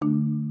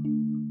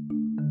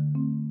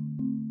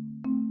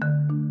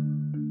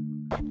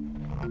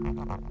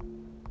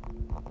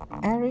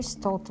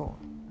Aristotle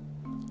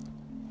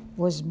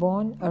was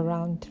born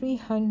around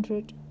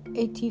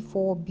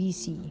 384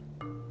 BC.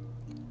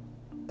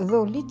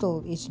 Though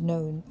little is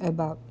known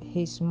about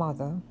his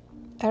mother,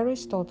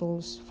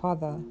 Aristotle's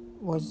father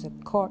was a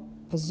court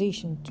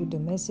physician to the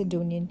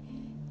Macedonian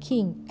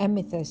king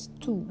Amycus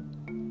II.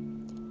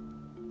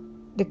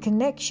 The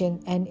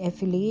connection and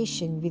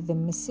affiliation with the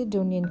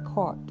Macedonian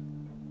court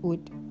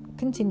would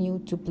continue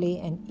to play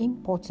an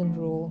important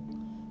role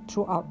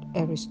throughout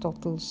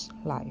Aristotle's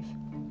life.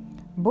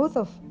 Both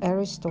of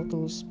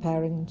Aristotle's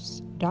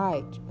parents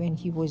died when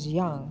he was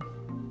young,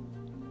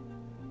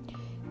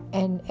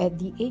 and at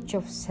the age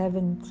of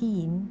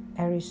 17,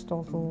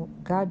 Aristotle's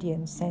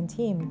guardian sent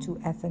him to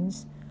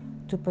Athens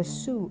to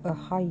pursue a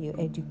higher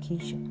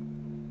education.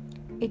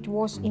 It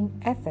was in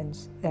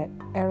Athens that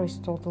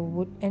Aristotle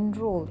would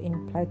enroll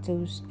in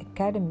Plato's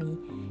academy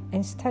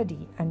and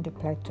study under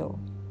Plato.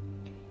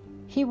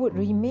 He would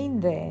remain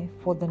there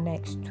for the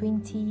next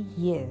 20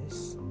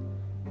 years,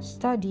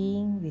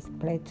 studying with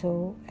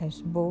Plato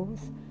as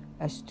both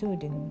a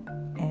student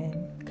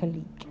and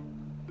colleague.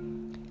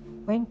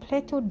 When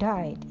Plato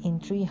died in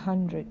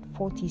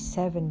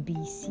 347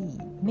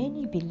 BC,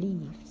 many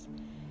believed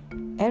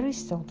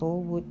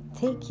Aristotle would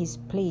take his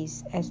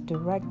place as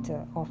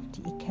director of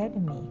the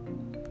academy.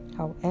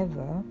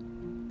 However,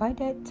 by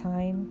that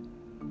time,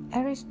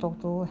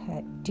 Aristotle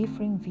had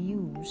differing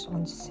views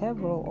on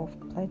several of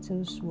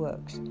Plato's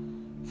works.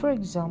 For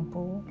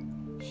example,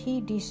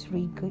 he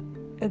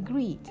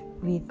disagreed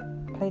with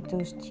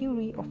Plato's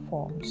theory of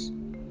forms,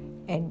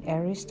 and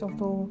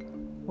Aristotle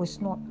was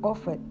not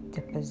offered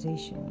the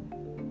position.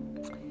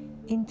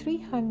 In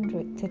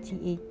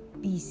 338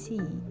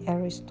 BC,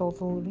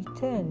 Aristotle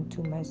returned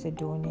to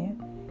Macedonia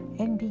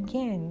and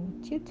began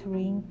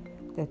tutoring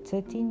the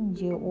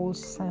 13-year-old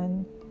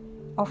son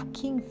of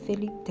King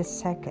Philip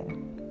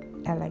II,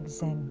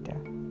 Alexander,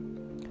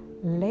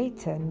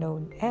 later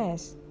known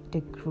as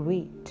the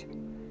Great.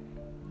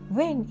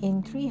 When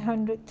in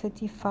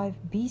 335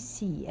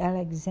 BC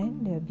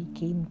Alexander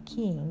became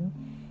king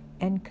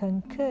and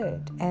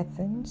conquered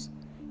Athens,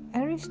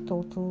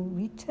 Aristotle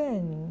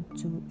returned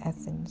to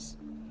Athens,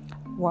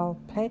 while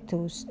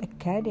Plato's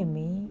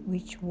academy,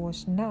 which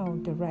was now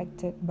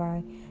directed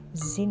by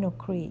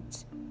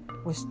Xenocrates,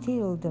 was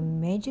still the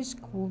major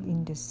school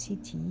in the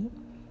city.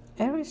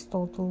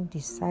 Aristotle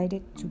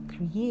decided to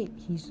create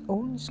his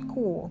own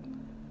school,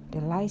 the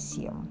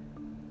Lyceum.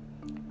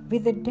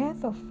 With the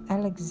death of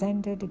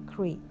Alexander the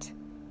Great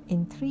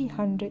in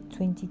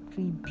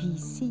 323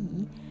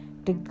 BC,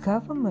 the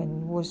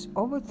government was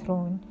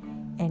overthrown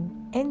and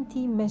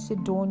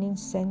anti-Macedonian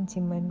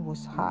sentiment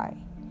was high.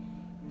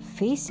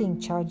 Facing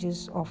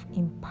charges of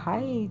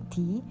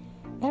impiety,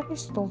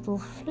 Aristotle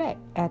fled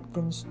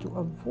Athens to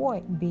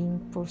avoid being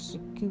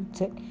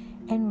persecuted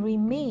and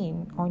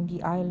remained on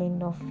the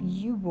island of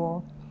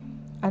Euboea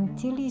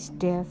until his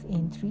death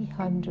in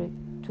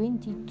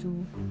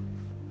 322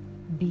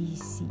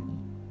 BC.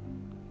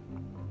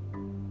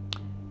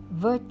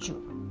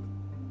 Virtue.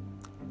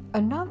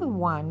 Another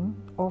one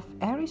of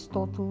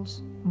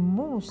Aristotle's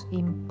most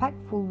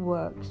impactful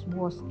works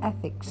was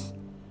Ethics.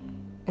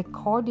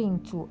 According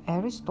to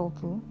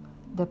Aristotle,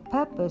 the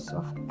purpose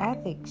of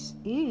ethics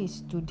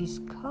is to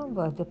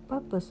discover the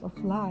purpose of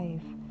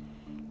life.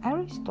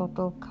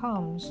 Aristotle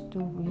comes to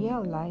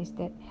realize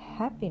that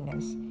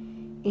happiness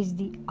is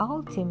the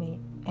ultimate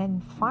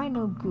and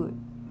final good,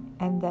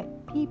 and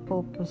that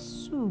people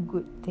pursue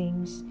good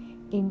things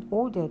in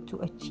order to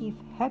achieve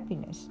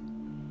happiness.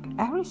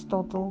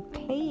 Aristotle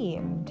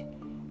claimed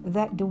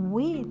that the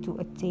way to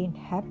attain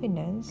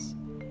happiness,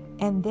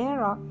 and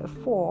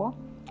therefore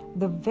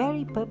the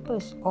very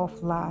purpose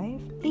of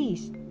life,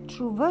 is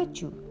through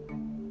virtue.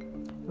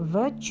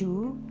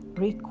 Virtue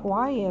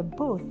requires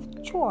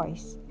both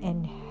choice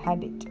and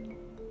habit.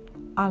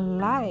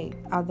 Unlike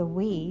other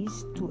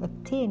ways to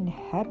attain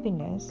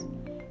happiness,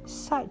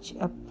 such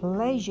a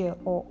pleasure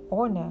or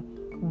honor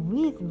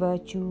with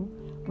virtue,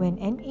 when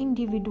an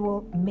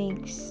individual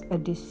makes a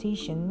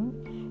decision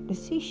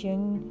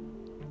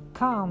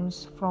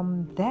comes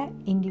from that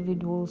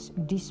individual's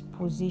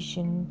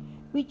disposition,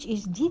 which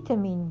is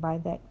determined by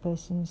that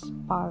person's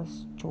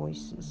past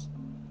choices.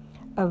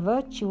 A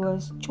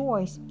virtuous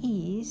choice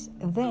is,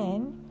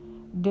 then,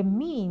 the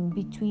mean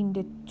between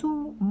the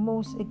two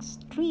most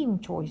extreme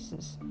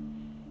choices,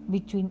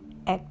 between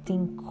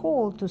acting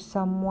cold to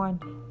someone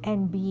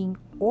and being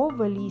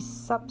overly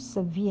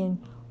subservient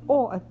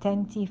or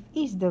attentive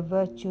is the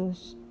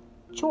virtuous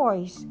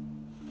choice,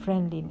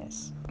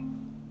 friendliness.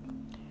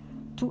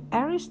 To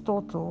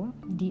Aristotle,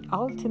 the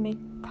ultimate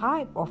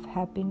type of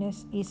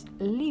happiness is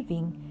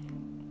living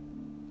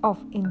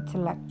of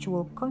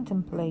intellectual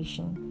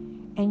contemplation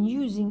and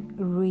using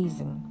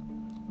reason,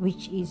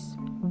 which is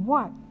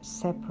what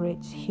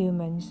separates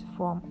humans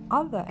from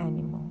other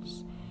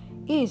animals,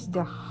 is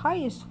the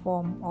highest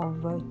form of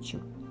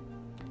virtue.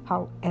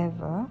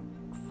 However,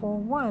 for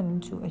one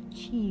to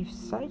achieve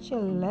such a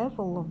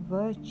level of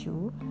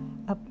virtue,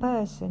 a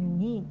person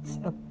needs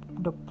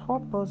the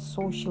proper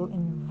social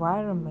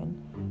environment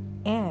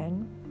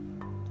and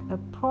a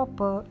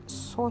proper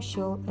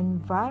social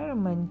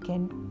environment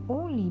can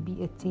only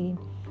be attained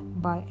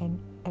by an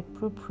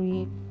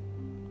appropriate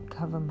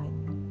government.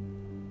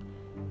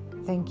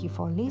 Thank you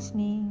for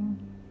listening.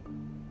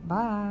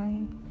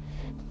 Bye.